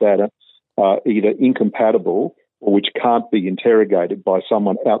databases that are either incompatible or which can't be interrogated by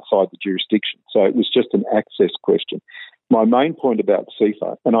someone outside the jurisdiction. So it was just an access question. My main point about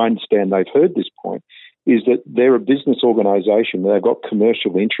SIFA, and I understand they've heard this point, is that they're a business organisation. They've got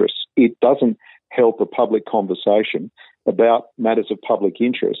commercial interests. It doesn't help a public conversation about matters of public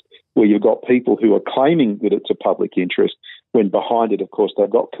interest where you've got people who are claiming that it's a public interest when behind it, of course, they've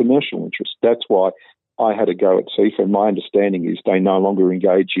got commercial interests. That's why I had a go at SIFA, and my understanding is they no longer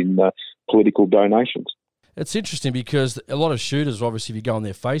engage in political donations. It's interesting because a lot of shooters, obviously, if you go on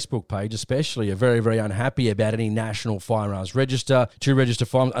their Facebook page especially, are very, very unhappy about any national firearms register to register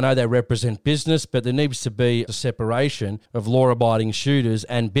firearms. I know they represent business, but there needs to be a separation of law-abiding shooters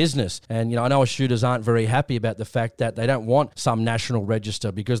and business. And, I know shooters aren't very happy about the fact that they don't want some national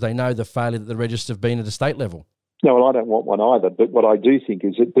register because they know the failure that the registers have been at a state level. No, well, I don't want one either. But what I do think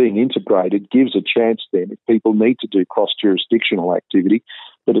is that being integrated gives a chance then, if people need to do cross-jurisdictional activity,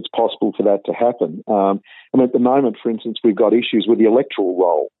 that it's possible for that to happen. At the moment, for instance, we've got issues with the electoral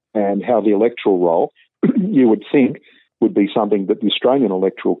roll and how the electoral roll, you would think, would be something that the Australian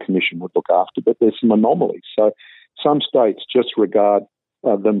Electoral Commission would look after, but there's some anomalies. So some states just regard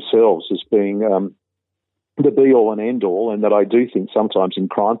themselves as being the be-all and end-all, and that I do think sometimes in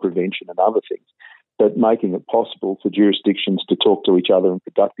crime prevention and other things, that making it possible for jurisdictions to talk to each other in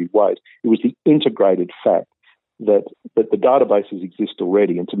productive ways. It was the integrated fact that the databases exist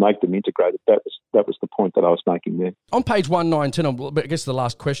already, and to make them integrated, that was the point that I was making there. On page 119, I guess the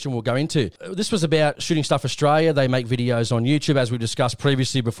last question we'll go into, this was about Shooting Stuff Australia. They make videos on YouTube, as we discussed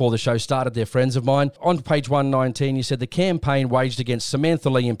previously before the show started. They're friends of mine. On page 119, you said the campaign waged against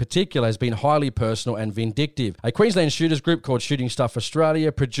Samantha Lee in particular has been highly personal and vindictive. A Queensland shooters group called Shooting Stuff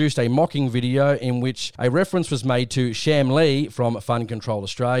Australia produced a mocking video in which a reference was made to Sham Lee from Fun Control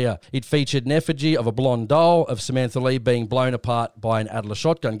Australia. It featured an effigy of a blonde doll of Samantha Lee being blown apart by an Adler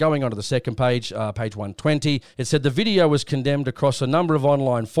shotgun. Going on to the second page, page 120, it said the video was condemned across a number of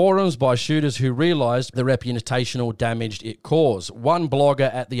online forums by shooters who realised the reputational damage it caused. One blogger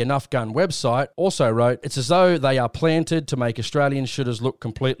at the Enough Gun website also wrote, it's as though they are planted to make Australian shooters look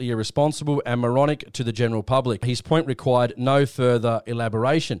completely irresponsible and moronic to the general public. His point required no further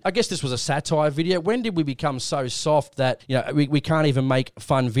elaboration. I guess this was a satire video. When did we become so soft that we can't even make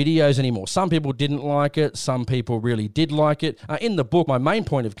fun videos anymore? Some people didn't like it. Some people really did like it. In the book, my main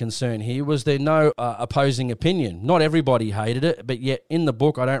point of concern here was there no opposing opinion. Not everybody hated it, but yet in the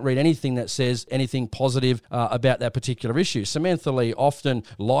book, I don't read anything that says anything positive about that particular issue. Samantha Lee often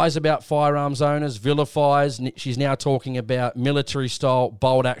lies about firearms owners, vilifies. She's now talking about military-style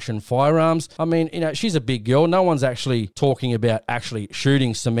bolt-action firearms. I mean, she's a big girl. No one's actually talking about actually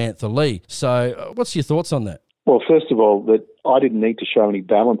shooting Samantha Lee. So what's your thoughts on that? Well, first of all, that I didn't need to show any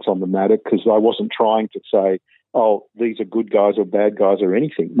balance on the matter because I wasn't trying to say, oh, these are good guys or bad guys or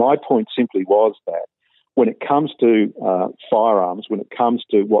anything. My point simply was that when it comes to firearms, when it comes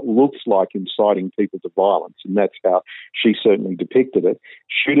to what looks like inciting people to violence, and that's how she certainly depicted it,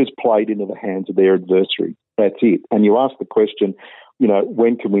 shooters played into the hands of their adversary. That's it. And you ask the question,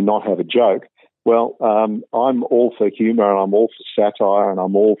 when can we not have a joke? Well, I'm all for humour and I'm all for satire and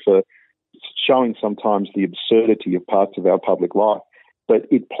I'm all for showing sometimes the absurdity of parts of our public life. But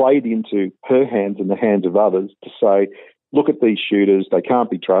it played into her hands and the hands of others to say, look at these shooters, they can't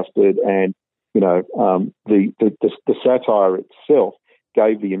be trusted. And, the satire itself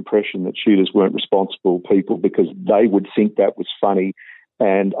gave the impression that shooters weren't responsible people because they would think that was funny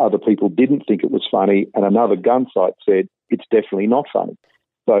and other people didn't think it was funny. And another gun site said, it's definitely not funny.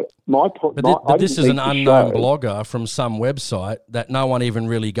 So my point, but this is an unknown blogger from some website that no one even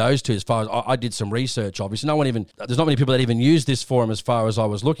really goes to. As far as I did some research, obviously, there's not many people that even use this forum. As far as I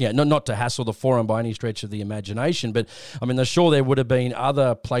was looking at, not to hassle the forum by any stretch of the imagination, but I mean, I'm sure there would have been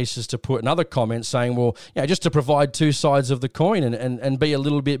other places to put another comment saying, well, just to provide two sides of the coin and be a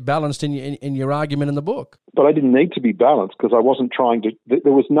little bit balanced in your argument in the book. But I didn't need to be balanced because I wasn't trying to.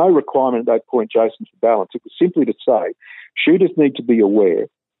 There was no requirement at that point, Jason, for balance. It was simply to say shooters need to be aware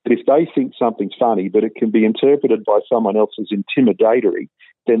that if they think something's funny, but it can be interpreted by someone else as intimidatory,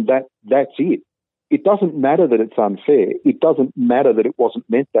 then that's it. It doesn't matter that it's unfair. It doesn't matter that it wasn't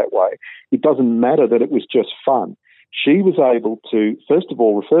meant that way. It doesn't matter that it was just fun. She was able to, first of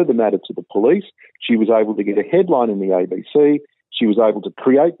all, refer the matter to the police. She was able to get a headline in the ABC. She was able to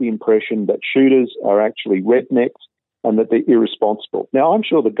create the impression that shooters are actually rednecks and that they're irresponsible. Now, I'm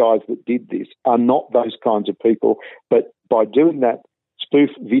sure the guys that did this are not those kinds of people, but by doing that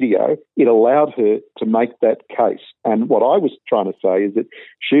spoof video, it allowed her to make that case. And what I was trying to say is that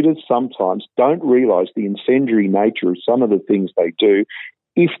shooters sometimes don't realise the incendiary nature of some of the things they do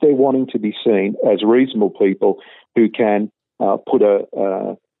if they're wanting to be seen as reasonable people who can put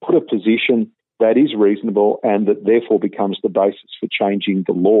a position that is reasonable and that therefore becomes the basis for changing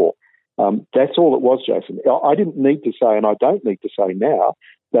the law. That's all it was, Jason. I didn't need to say, and I don't need to say now,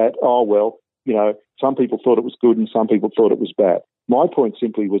 that, some people thought it was good and some people thought it was bad. My point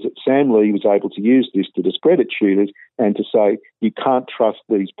simply was that Sam Lee was able to use this to discredit shooters and to say, you can't trust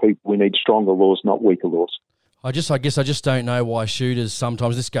these people. We need stronger laws, not weaker laws. I guess I just don't know why shooters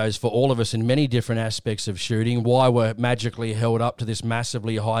sometimes, this goes for all of us in many different aspects of shooting, why we're magically held up to this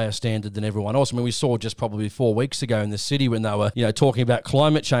massively higher standard than everyone else. I mean, we saw just probably 4 weeks ago in the city when they were, talking about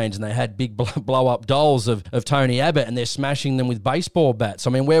climate change and they had big blow-up dolls of Tony Abbott and they're smashing them with baseball bats. I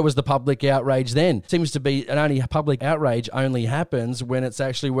mean, where was the public outrage then? Seems to be public outrage only happens when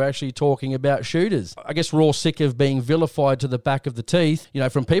we're actually talking about shooters. I guess we're all sick of being vilified to the back of the teeth,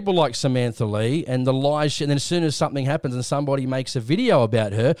 from people like Samantha Lee and the lies, and then as soon as something happens and somebody makes a video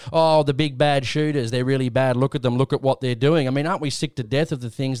about her, oh, the big bad shooters, they're really bad, look at them, look at what they're doing. I mean, aren't we sick to death of the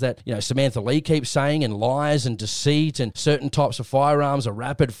things that, Samantha Lee keeps saying, and lies and deceit, and certain types of firearms are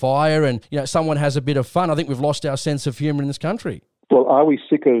rapid fire, and, someone has a bit of fun? I think we've lost our sense of humour in this country. Well, are we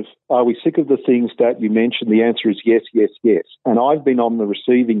sick of the things that you mentioned? The answer is yes, yes, yes. And I've been on the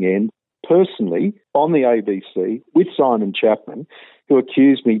receiving end personally on the ABC with Simon Chapman, who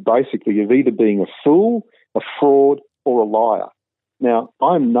accused me basically of either being a fool, a fraud, or a liar. Now,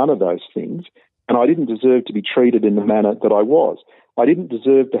 I'm none of those things, and I didn't deserve to be treated in the manner that I was. I didn't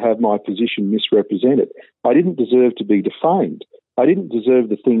deserve to have my position misrepresented. I didn't deserve to be defamed. I didn't deserve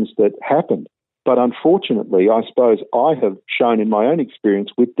the things that happened. But unfortunately, I suppose I have shown in my own experience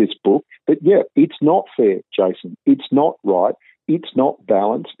with this book that, it's not fair, Jason. It's not right. It's not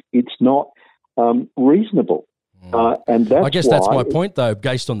balanced. It's not reasonable. And that's I guess why, that's my point, though.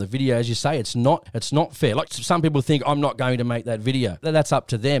 Based on the video, as you say, it's not fair. Like some people think, I'm not going to make that video. That's up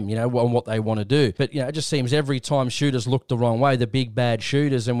to them, on what they want to do. But it just seems every time shooters look the wrong way, the big bad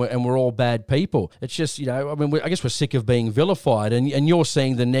shooters, and we're all bad people. It's just, I guess we're sick of being vilified, and you're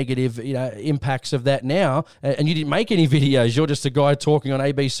seeing the negative, impacts of that now. And you didn't make any videos. You're just a guy talking on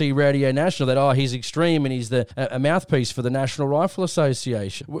ABC Radio National that he's extreme and he's a mouthpiece for the National Rifle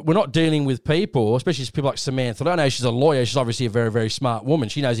Association. We're not dealing with people, especially people like Samantha. I know she's a lawyer. She's obviously a very, very smart woman.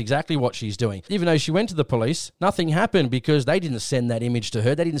 She knows exactly what she's doing. Even though she went to the police, nothing happened because they didn't send that image to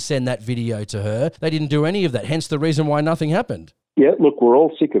her. They didn't send that video to her. They didn't do any of that. Hence the reason why nothing happened. Yeah, look, we're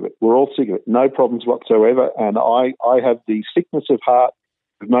all sick of it. We're all sick of it. No problems whatsoever. And I have the sickness of heart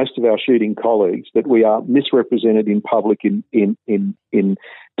of most of our shooting colleagues that we are misrepresented in public in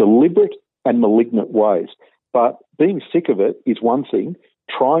deliberate and malignant ways. But being sick of it is one thing.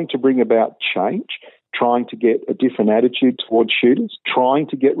 Trying to bring about change, trying to get a different attitude towards shooters, trying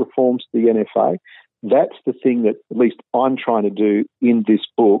to get reforms to the NFA, that's the thing that at least I'm trying to do in this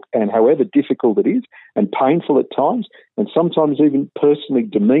book. And however difficult it is and painful at times, and sometimes even personally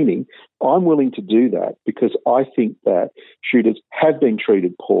demeaning, I'm willing to do that because I think that shooters have been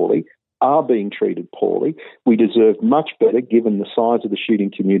treated poorly, are being treated poorly. We deserve much better given the size of the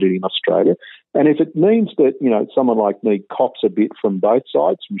shooting community in Australia. And if it means that, someone like me cops a bit from both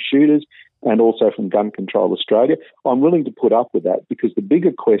sides, from shooters and also from Gun Control Australia, I'm willing to put up with that because the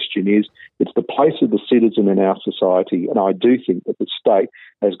bigger question is it's the place of the citizen in our society. And I do think that the state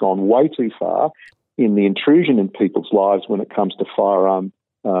has gone way too far in the intrusion in people's lives when it comes to firearm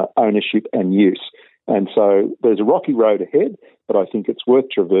ownership and use. And so there's a rocky road ahead, but I think it's worth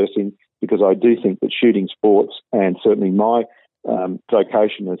traversing because I do think that shooting sports, and certainly my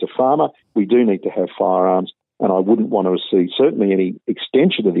vocation as a farmer, we do need to have firearms, and I wouldn't want to see certainly any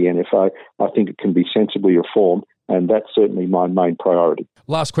extension of the NFA. I think it can be sensibly reformed, and that's certainly my main priority.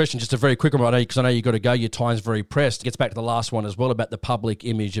 Last question, just a very quick one, because I know you've got to go. Your time's very pressed. It gets back to the last one as well about the public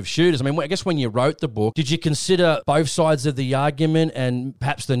image of shooters. I mean, I guess when you wrote the book, did you consider both sides of the argument and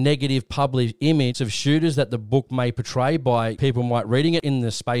perhaps the negative public image of shooters that the book may portray by people might reading it? In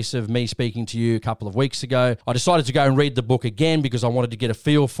the space of me speaking to you a couple of weeks ago, I decided to go and read the book again because I wanted to get a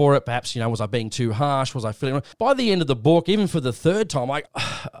feel for it. Perhaps, was I being too harsh? Was I feeling wrong? By the end of the book, even for the third time,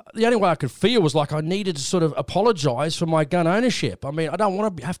 the only way I could feel was like I needed to sort of apologise for my gun ownership. I mean, I don't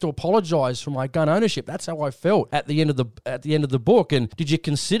want to have to apologise for my gun ownership. That's how I felt at the end of the book. And did you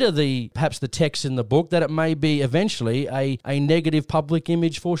consider perhaps the text in the book that it may be eventually a negative public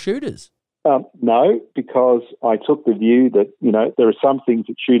image for shooters? No, because I took the view that, there are some things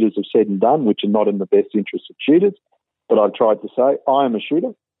that shooters have said and done which are not in the best interest of shooters. But I tried to say, I am a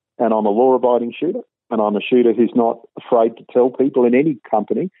shooter and I'm a law-abiding shooter and I'm a shooter who's not afraid to tell people in any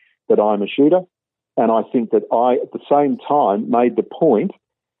company that I'm a shooter. And I think that I, at the same time, made the point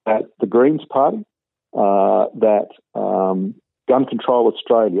that the Greens Party, that Gun Control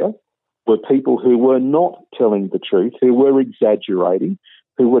Australia were people who were not telling the truth, who were exaggerating,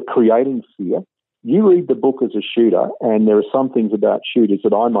 who were creating fear. You read the book as a shooter, and there are some things about shooters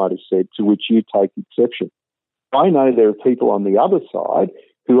that I might have said to which you take exception. I know there are people on the other side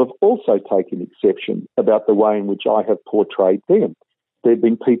who have also taken exception about the way in which I have portrayed them. There have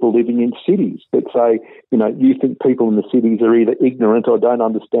been people living in cities that say, you think people in the cities are either ignorant or don't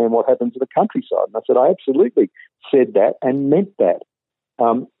understand what happens in the countryside. And I said, I absolutely said that and meant that.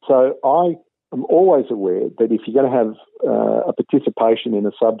 So I am always aware that if you're going to have a participation in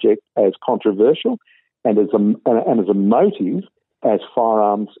a subject as controversial and as a motive as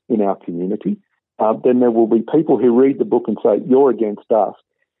firearms in our community, then there will be people who read the book and say, you're against us.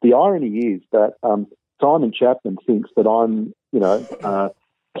 The irony is that Simon Chapman thinks that I'm, a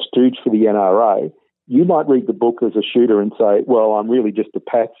stooge for the NRA. You might read the book as a shooter and say, well, I'm really just a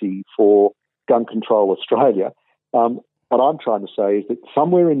patsy for Gun Control Australia. What I'm trying to say is that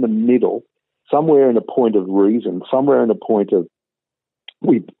somewhere in the middle, somewhere in a point of reason, somewhere in a point of,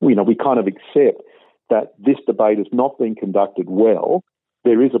 we kind of accept that this debate has not been conducted well.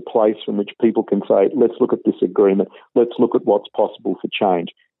 There is a place from which people can say, let's look at this agreement, let's look at what's possible for change.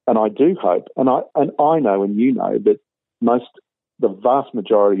 And I do hope, and I know and you know that the vast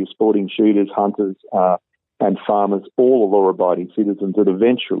majority of sporting shooters, hunters, and farmers, all are law-abiding citizens, that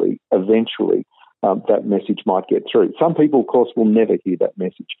eventually that message might get through. Some people, of course, will never hear that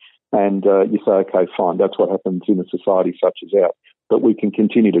message. And you say, okay, fine, that's what happens in a society such as ours. But we can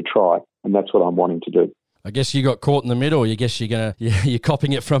continue to try, and that's what I'm wanting to do. I guess you got caught in the middle. I guess you're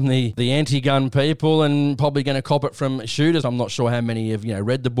copping it from the anti-gun people and probably going to cop it from shooters. I'm not sure how many have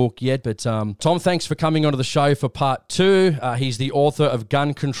read the book yet, but Tom, thanks for coming onto the show for part 2. He's the author of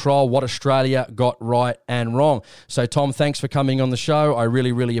Gun Control: What Australia Got Right and Wrong. So Tom, thanks for coming on the show. I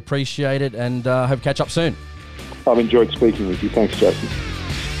really, really appreciate it, and hope to catch up soon. I've enjoyed speaking with you. Thanks, Jason.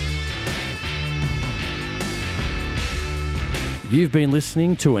 You've been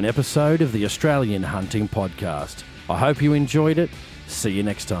listening to an episode of the Australian Hunting Podcast. I hope you enjoyed it. See you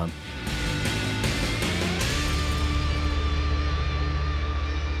next time.